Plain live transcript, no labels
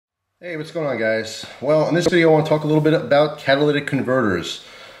Hey, what's going on, guys? Well, in this video I want to talk a little bit about catalytic converters.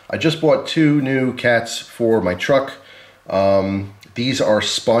 I just bought two new cats for my truck. These are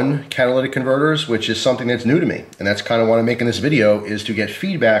Spun catalytic converters, which is something that's new to me, and that's kind of what I'm making this video, is to get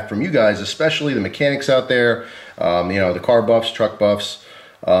feedback from you guys, especially the mechanics out there, the car buffs, truck buffs.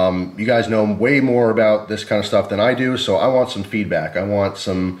 You guys know way more about this kind of stuff than I do, so I want some feedback. I want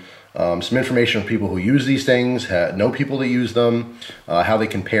some information from people who use these things, know people that use them, how they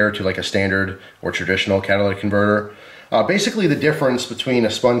compare to like a standard or traditional catalytic converter. Basically, the difference between a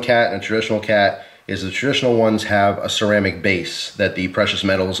spun cat and a traditional cat is the traditional ones have a ceramic base that the precious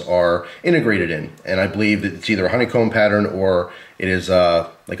metals are integrated in, and I believe that it's either a honeycomb pattern or it is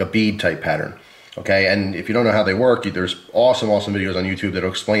like a bead type pattern. Okay, and if you don't know how they work, there's awesome videos on YouTube that'll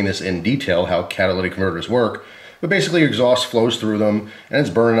explain this in detail, how catalytic converters work. But basically, your exhaust flows through them, and it's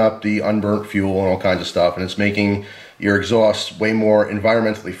burning up the unburnt fuel and all kinds of stuff, and it's making your exhaust way more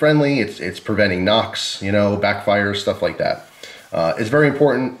environmentally friendly. It's preventing knocks, backfires, stuff like that. It's very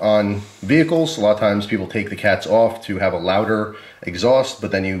important on vehicles. A lot of times people take the cats off to have a louder exhaust,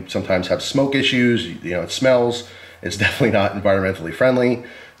 but then you sometimes have smoke issues, it smells. It's definitely not environmentally friendly.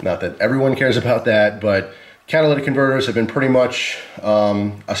 Not that everyone cares about that, but catalytic converters have been pretty much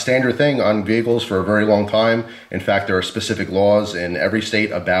a standard thing on vehicles for a very long time. In fact, there are specific laws in every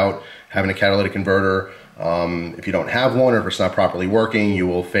state about having a catalytic converter. If you don't have one, or if it's not properly working, you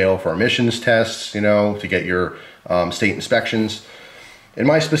will fail for emissions tests, to get your state inspections. In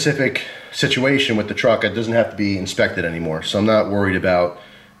my specific situation with the truck, it doesn't have to be inspected anymore, so I'm not worried about,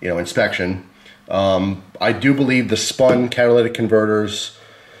 inspection. I do believe the Spun catalytic converters,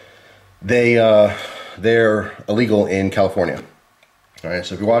 they're illegal in California. All right,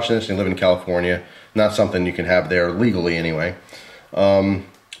 so if you're watching this and you live in California, not something you can have there legally anyway. But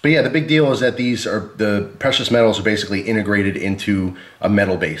yeah, the big deal is that the precious metals are basically integrated into a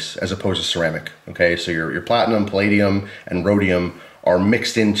metal base as opposed to ceramic. Okay, so your platinum, palladium, and rhodium are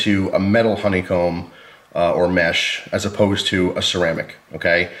mixed into a metal honeycomb or mesh as opposed to a ceramic.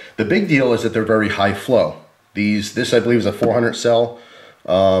 Okay, the big deal is that they're very high flow. This I believe is a 400 cell.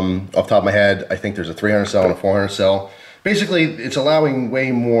 Off the top of my head, I think there's a 300 cell and a 400 cell. Basically, it's allowing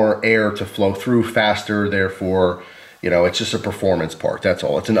way more air to flow through faster, therefore, it's just a performance part, that's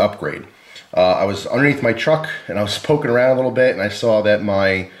all. It's an upgrade. I was underneath my truck and I was poking around a little bit, and I saw that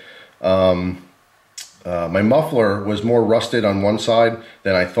my muffler was more rusted on one side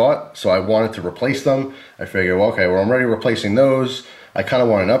than I thought, so I wanted to replace them. I figured, well, okay, well, I'm already replacing those. I kind of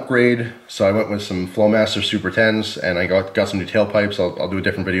want an upgrade, so I went with some Flowmaster Super 10s, and I got some new tailpipes. I'll do a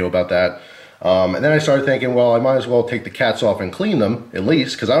different video about that. And then I started thinking, well, I might as well take the cats off and clean them, at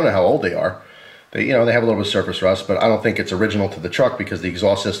least, because I don't know how old they are. They have a little bit of surface rust, but I don't think it's original to the truck because the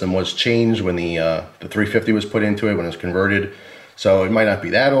exhaust system was changed when the 350 was put into it, when it was converted. So it might not be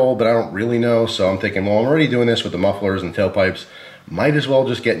that old, but I don't really know. So I'm thinking, well, I'm already doing this with the mufflers and tailpipes. Might as well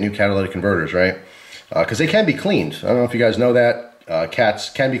just get new catalytic converters, right? Because they can be cleaned. I don't know if you guys know that. Cats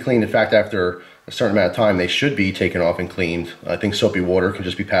can be cleaned. In fact, after a certain amount of time, they should be taken off and cleaned. I think soapy water can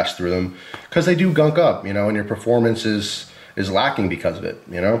just be passed through them because they do gunk up, and your performance is lacking because of it,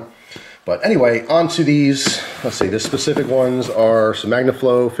 But anyway, on to these. Let's see, the specific ones are some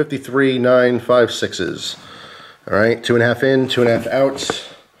Magnaflow 53956s. All right, 2.5 in, 2.5 out.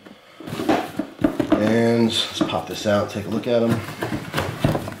 And let's pop this out, take a look at them.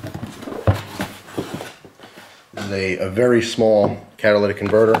 This is a very small catalytic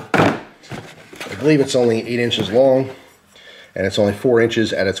converter. I believe it's only 8 inches long, and it's only 4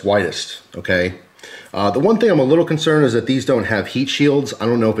 inches at its widest, okay? The one thing I'm a little concerned is that these don't have heat shields. I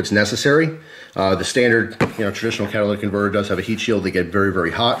don't know if it's necessary. The standard, traditional catalytic converter does have a heat shield. They get very,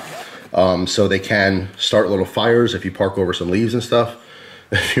 very hot, so they can start little fires if you park over some leaves and stuff.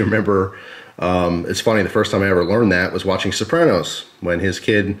 If you remember, it's funny, the first time I ever learned that was watching Sopranos, when his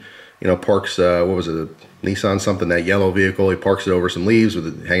kid, parks, what was it, a Nissan something, that yellow vehicle. He parks it over some leaves,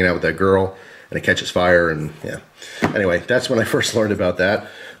 hanging out with that girl, and it catches fire, and yeah. Anyway, that's when I first learned about that.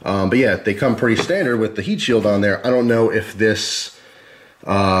 But yeah, they come pretty standard with the heat shield on there. I don't know if this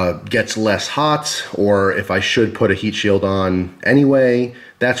gets less hot, or if I should put a heat shield on anyway.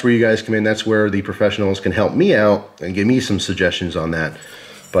 That's where you guys come in. That's where the professionals can help me out and give me some suggestions on that.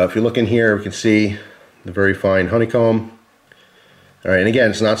 But if you look in here, we can see the very fine honeycomb. All right, and again,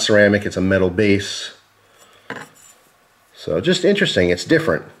 it's not ceramic, it's a metal base. So just interesting, it's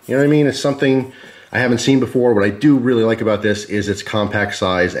different. You know what I mean? It's something I haven't seen before. What I do really like about this is its compact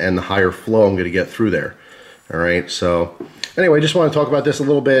size and the higher flow I'm gonna get through there. All right, so anyway, just want to talk about this a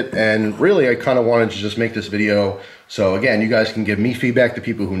little bit, and really I kind of wanted to just make this video so again, you guys can give me feedback to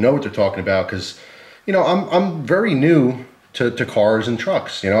people who know what they're talking about, because I'm very new to cars and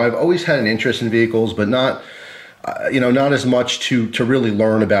trucks. You know, I've always had an interest in vehicles, but not, you know, not as much to really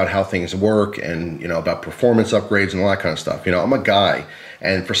learn about how things work and, you know, about performance upgrades and all that kind of stuff. You know, I'm a guy,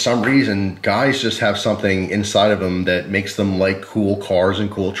 and for some reason, guys just have something inside of them that makes them like cool cars and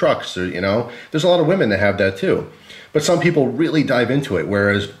cool trucks. Or, you know, there's a lot of women that have that too. But some people really dive into it,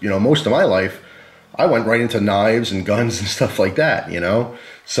 whereas, you know, most of my life, I went right into knives and guns and stuff like that, you know?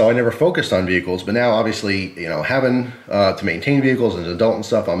 So I never focused on vehicles, but now obviously, you know, having to maintain vehicles as an adult and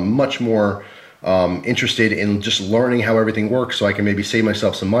stuff, I'm much more interested in just learning how everything works so I can maybe save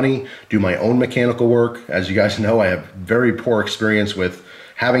myself some money, do my own mechanical work. As you guys know, I have very poor experience with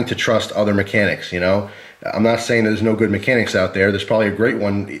having to trust other mechanics, you know? I'm not saying there's no good mechanics out there. There's probably a great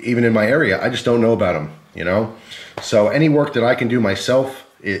one even in my area. I just don't know about them, you know? So any work that I can do myself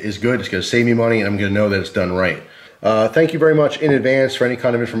is good. It's going to save me money, and I'm going to know that it's done right. Thank you very much in advance for any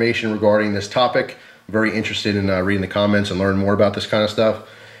kind of information regarding this topic. I'm very interested in reading the comments and learning more about this kind of stuff.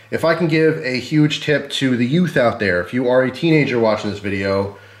 If I can give a huge tip to the youth out there, if you are a teenager watching this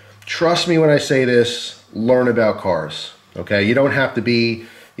video, trust me when I say this, learn about cars, okay? You don't have to be,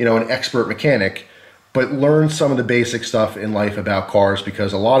 you know, an expert mechanic, but learn some of the basic stuff in life about cars,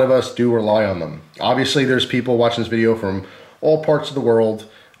 because a lot of us do rely on them. Obviously, there's people watching this video from all parts of the world.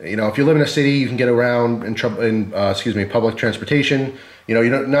 You know, if you live in a city, you can get around in public transportation. You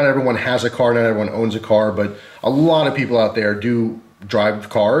know, not everyone has a car, not everyone owns a car, but a lot of people out there do drive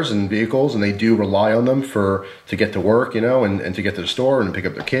cars and vehicles, and they do rely on them to get to work, you know, and to get to the store and pick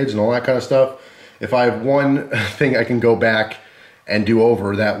up their kids and all that kind of stuff. If I have one thing I can go back and do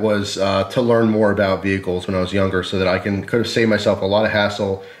over, that was to learn more about vehicles when I was younger, so that I could have saved myself a lot of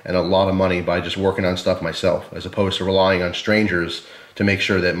hassle and a lot of money by just working on stuff myself, as opposed to relying on strangers to make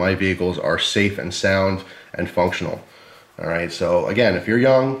sure that my vehicles are safe and sound and functional. All right, so again, if you're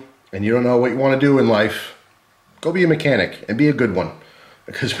young and you don't know what you want to do in life, go be a mechanic, and be a good one,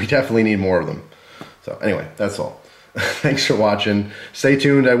 because we definitely need more of them. So anyway, that's all. Thanks for watching. Stay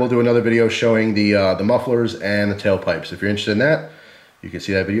tuned. I will do another video showing the mufflers and the tailpipes. If you're interested in that, you can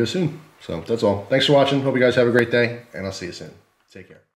see that video soon. So that's all. Thanks for watching. Hope you guys have a great day, and I'll see you soon. Take care.